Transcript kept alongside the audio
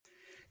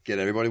G'day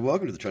everybody,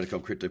 welcome to the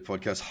Tradercom Crypto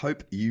Podcast.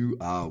 Hope you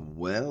are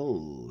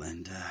well.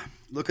 And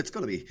look, it's got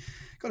to be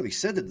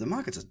said that the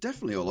markets are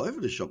definitely all over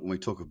the shop when we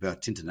talk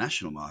about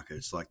international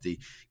markets, like the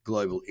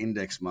global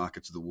index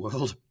markets of the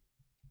world.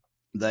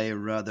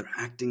 They're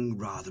acting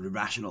rather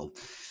irrational,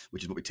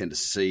 which is what we tend to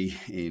see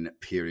in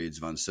periods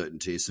of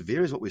uncertainty. As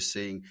severe as what we're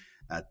seeing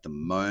at the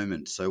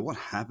moment. So what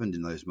happened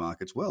in those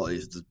markets? Well,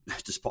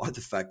 despite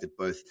the fact that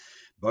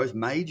both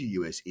major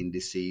US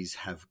indices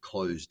have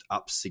closed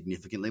up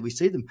significantly, we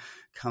see them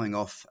coming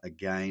off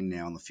again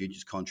now on the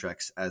futures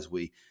contracts as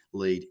we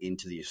lead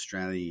into the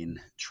Australian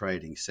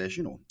trading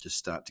session, or just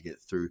start to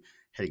get through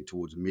heading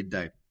towards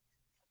midday.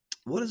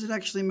 What does it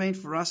actually mean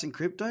for us in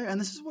crypto?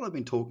 And this is what I've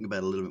been talking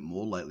about a little bit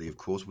more lately, of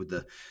course, with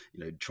the,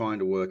 trying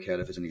to work out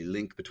if there's any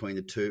link between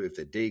the two, if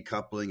they're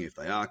decoupling, if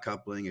they are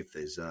coupling, if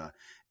there's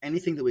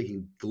anything that we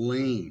can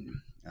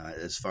glean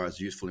as far as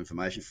useful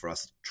information for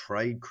us to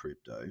trade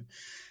crypto.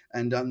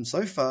 And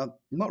so far,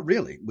 not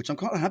really, which I'm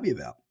quite happy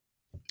about.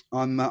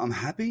 I'm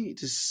happy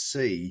to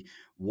see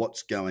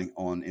what's going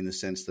on in the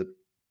sense that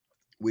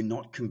we're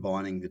not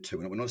combining the two.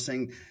 We're not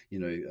seeing,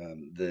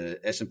 the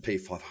S&P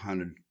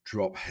 500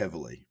 drop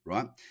heavily,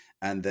 right?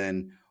 And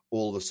then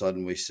all of a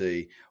sudden we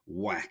see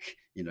whack,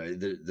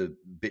 the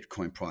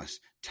Bitcoin price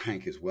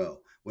tank as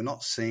well. We're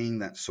not seeing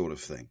that sort of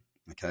thing,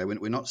 okay?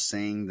 We're not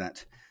seeing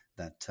that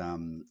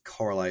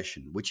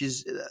correlation, which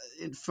is,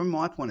 from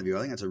my point of view,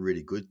 I think that's a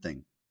really good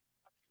thing.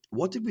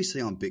 What did we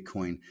see on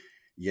Bitcoin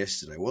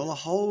yesterday? Well, a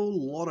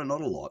whole lot and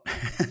not a lot.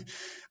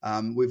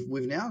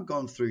 We've now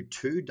gone through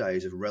 2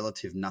 days of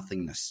relative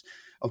nothingness.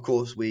 Of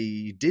course,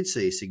 we did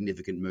see a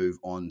significant move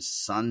on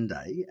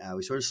Sunday.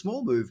 We saw a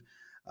small move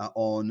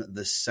on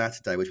the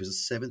Saturday, which was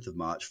the 7th of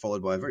March,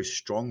 followed by a very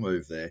strong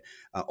move there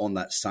on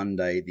that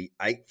Sunday, the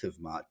 8th of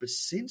March. But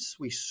since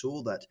we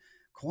saw that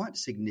quite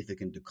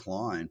significant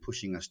decline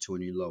pushing us to a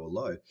new lower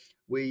low,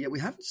 we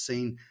haven't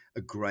seen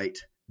a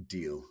great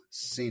deal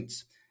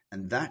since.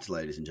 And that,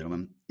 ladies and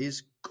gentlemen,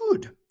 is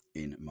good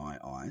in my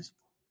eyes.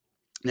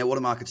 Now, what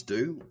do markets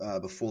do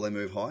before they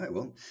move higher?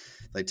 Well,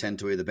 they tend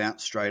to either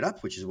bounce straight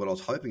up, which is what I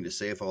was hoping to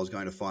see if I was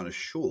going to find a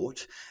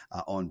short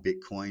on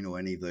Bitcoin or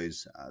any of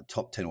those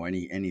top 10 or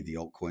any of the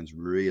altcoins,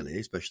 really,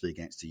 especially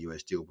against the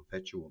USD or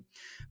Perpetual.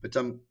 But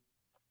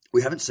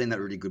we haven't seen that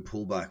really good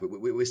pullback.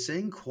 We're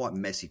seeing quite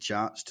messy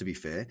charts, to be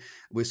fair.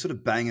 We're sort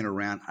of banging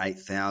around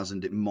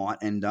 8,000. It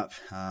might end up,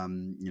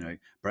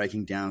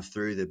 breaking down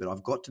through there. But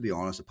I've got to be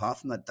honest, apart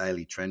from that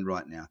daily trend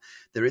right now,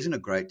 there isn't a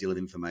great deal of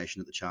information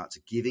that the charts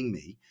are giving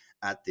me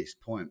at this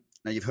point.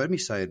 Now, you've heard me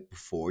say it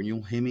before, and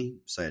you'll hear me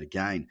say it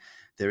again.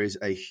 There is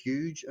a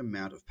huge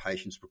amount of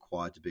patience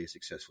required to be a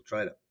successful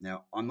trader.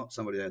 Now, I'm not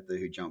somebody out there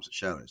who jumps at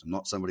shadows. I'm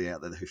not somebody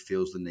out there who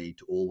feels the need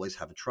to always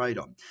have a trade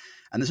on.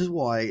 And this is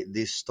why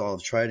this style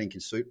of trading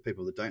can suit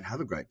people that don't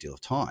have a great deal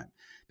of time,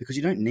 because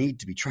you don't need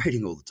to be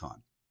trading all the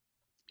time.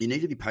 You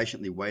need to be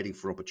patiently waiting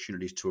for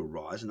opportunities to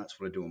arise, and that's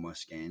what I do on my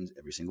scans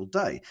every single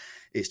day,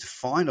 is to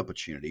find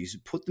opportunities,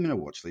 put them in a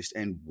watch list,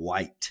 and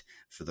wait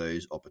for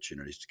those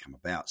opportunities to come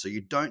about. So you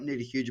don't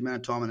need a huge amount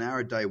of time. An hour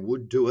a day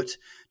would do it.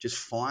 Just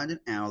find an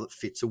hour that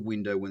fits a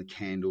window when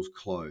candles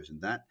close,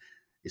 and that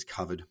is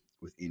covered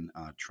within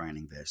our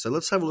training there. So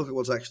let's have a look at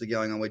what's actually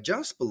going on. We're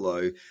just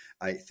below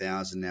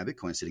 8,000 now.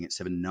 Bitcoin sitting at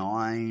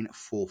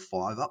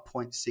 7,945, up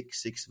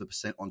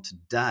 0.66% on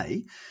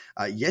today.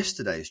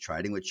 Yesterday's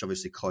trading, which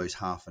obviously closed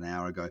half an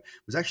hour ago,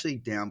 was actually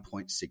down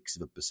 0.6%.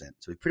 So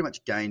we pretty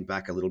much gained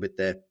back a little bit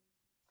there.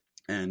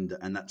 And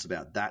that's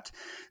about that.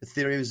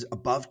 Ethereum is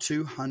above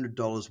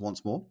 $200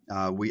 once more.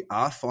 We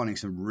are finding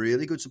some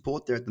really good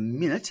support there at the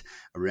minute,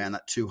 around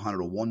that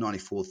 200 or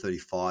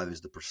 194.35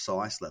 is the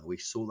precise level. We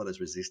saw that as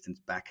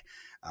resistance back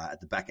at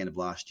the back end of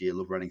last year.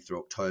 Look, running through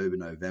October,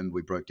 November,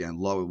 we broke down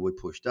lower, we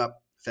pushed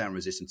up, found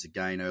resistance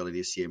again early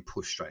this year and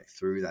pushed straight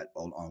through that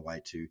on our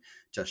way to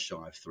just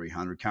shy of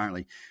 300.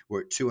 Currently,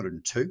 we're at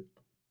 202.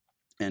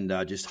 And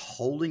just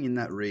holding in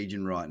that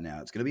region right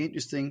now. It's going to be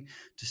interesting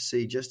to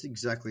see just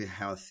exactly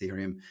how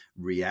Ethereum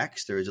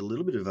reacts. There is a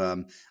little bit of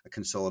a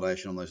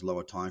consolidation on those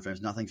lower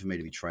timeframes. Nothing for me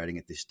to be trading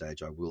at this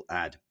stage, I will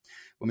add.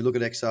 When we look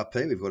at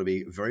XRP, we've got to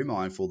be very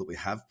mindful that we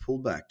have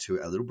pulled back to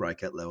a little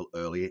breakout level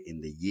earlier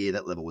in the year.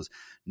 That level was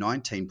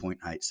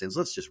 19.8 cents.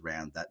 Let's just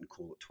round that and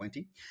call it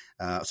 20.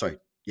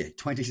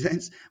 20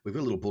 cents. We've got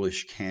a little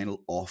bullish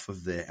candle off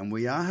of there, and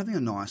we are having a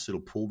nice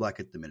little pullback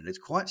at the minute. It's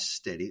quite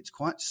steady. It's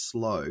quite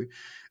slow,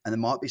 and there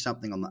might be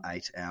something on the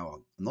 8 hour.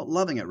 I'm not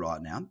loving it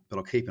right now, but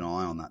I'll keep an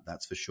eye on that.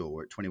 That's for sure.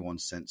 We're at 21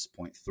 cents,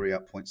 0.3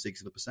 up,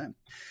 0.6%.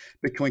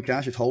 Bitcoin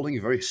Cash is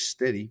holding very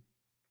steady.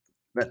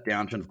 That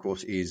downtrend, of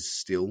course, is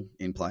still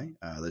in play.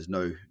 There's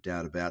no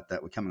doubt about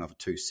that. We're coming off at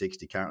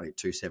 260, currently at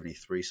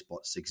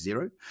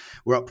 273.60.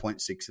 We're up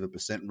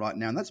 0.6% right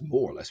now, and that's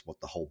more or less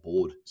what the whole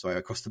board,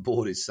 across the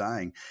board is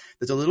saying.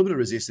 There's a little bit of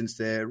resistance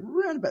there,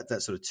 around about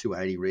that sort of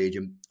 280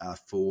 region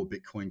for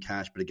Bitcoin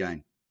Cash, but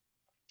again,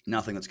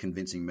 nothing that's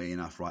convincing me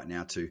enough right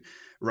now to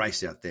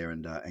race out there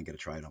and get a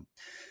trade on.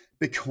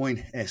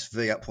 Bitcoin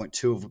SV up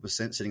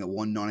 0.2%, sitting at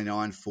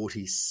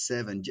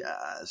 199.47,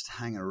 just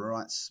hanging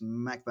right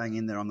smack bang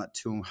in there on that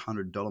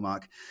 $200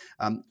 mark.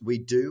 We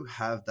do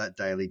have that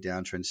daily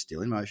downtrend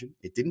still in motion.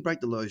 It didn't break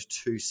the lows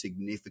too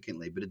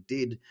significantly, but it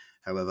did,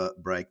 however,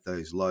 break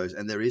those lows.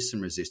 And there is some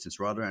resistance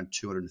right around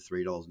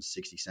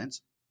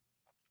 $203.60.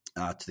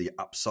 To the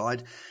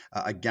upside.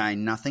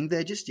 Again, nothing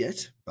there just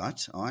yet,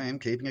 but I am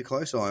keeping a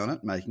close eye on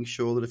it, making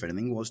sure that if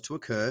anything was to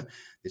occur,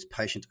 this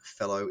patient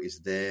fellow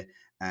is there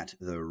at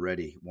the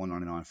ready.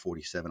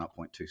 199.47, up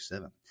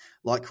 0.27.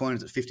 Litecoin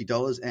is at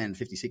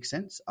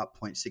 $50.56, up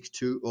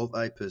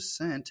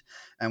 0.62%.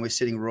 And we're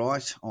sitting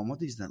right on,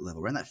 what is that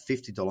level? Around that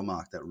 $50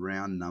 mark, that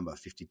round number,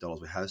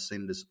 $50. We have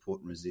seen the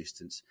support and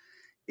resistance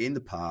in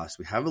the past.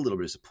 We have a little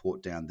bit of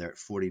support down there at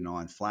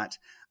 49 flat.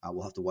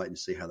 We'll have to wait and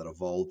see how that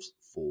evolves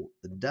for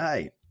the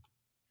day.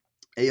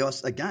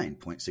 EOS, again,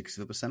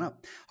 0.6%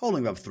 up,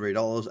 holding above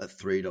 $3 at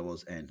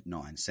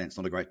 $3.09.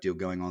 Not a great deal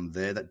going on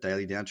there. That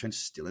daily downtrend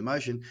still in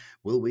motion.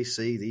 Will we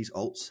see these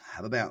alts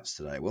have a bounce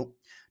today? Well,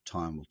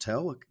 time will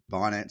tell.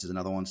 Binance is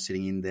another one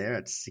sitting in there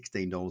at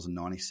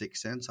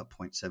 $16.96, up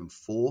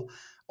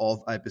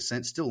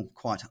 0.74%. Still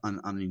quite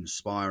an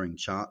uninspiring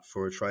chart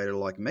for a trader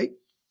like me.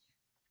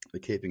 We're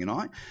keeping an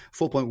eye.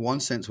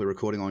 4.1 cents we're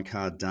recording on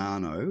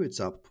Cardano. It's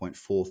up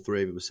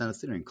 0.43%.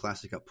 Ethereum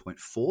Classic up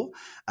 0.4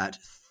 at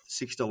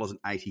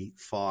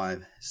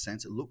 $6.85.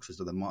 It looks as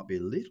though there might be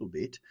a little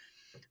bit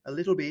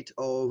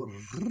of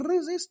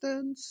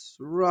resistance,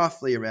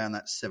 roughly around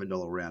that $7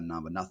 round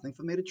number. Nothing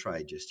for me to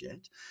trade just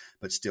yet,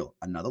 but still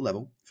another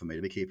level for me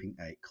to be keeping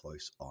a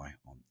close eye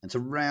on. And to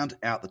round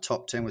out the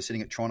top 10, we're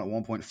sitting at Tron at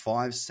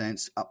 1.5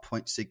 cents, up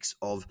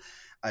 0.6%,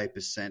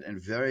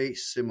 and very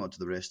similar to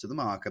the rest of the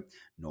market.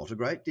 Not a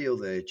great deal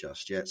there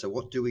just yet. So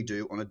what do we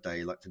do on a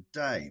day like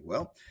today?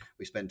 Well,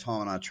 we spend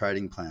time on our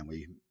trading plan.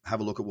 We have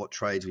a look at what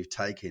trades we've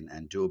taken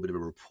and do a bit of a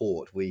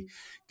report. We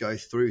go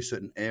through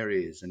certain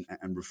areas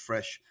and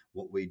refresh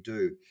what we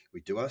do.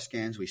 We do our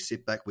scans. We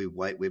sit back. We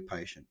wait. We're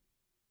patient.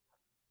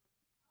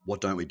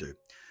 What don't we do?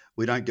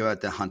 We don't go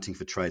out there hunting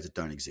for trades that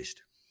don't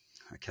exist.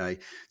 Okay,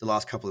 the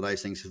last couple of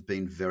days, things have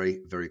been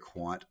very, very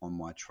quiet on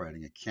my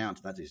trading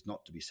account. That is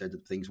not to be said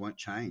that things won't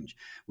change.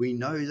 We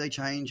know they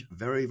change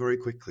very, very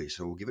quickly.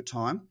 So we'll give it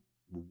time.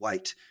 We'll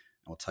wait.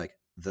 And we'll take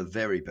the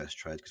very best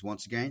trades. Because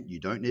once again, you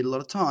don't need a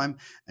lot of time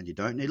and you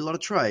don't need a lot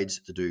of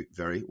trades to do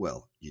very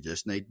well. You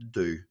just need to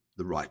do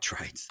the right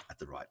trades at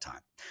the right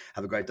time.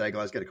 Have a great day,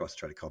 guys. Get across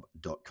to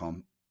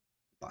tradercobb.com.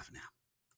 Bye for now.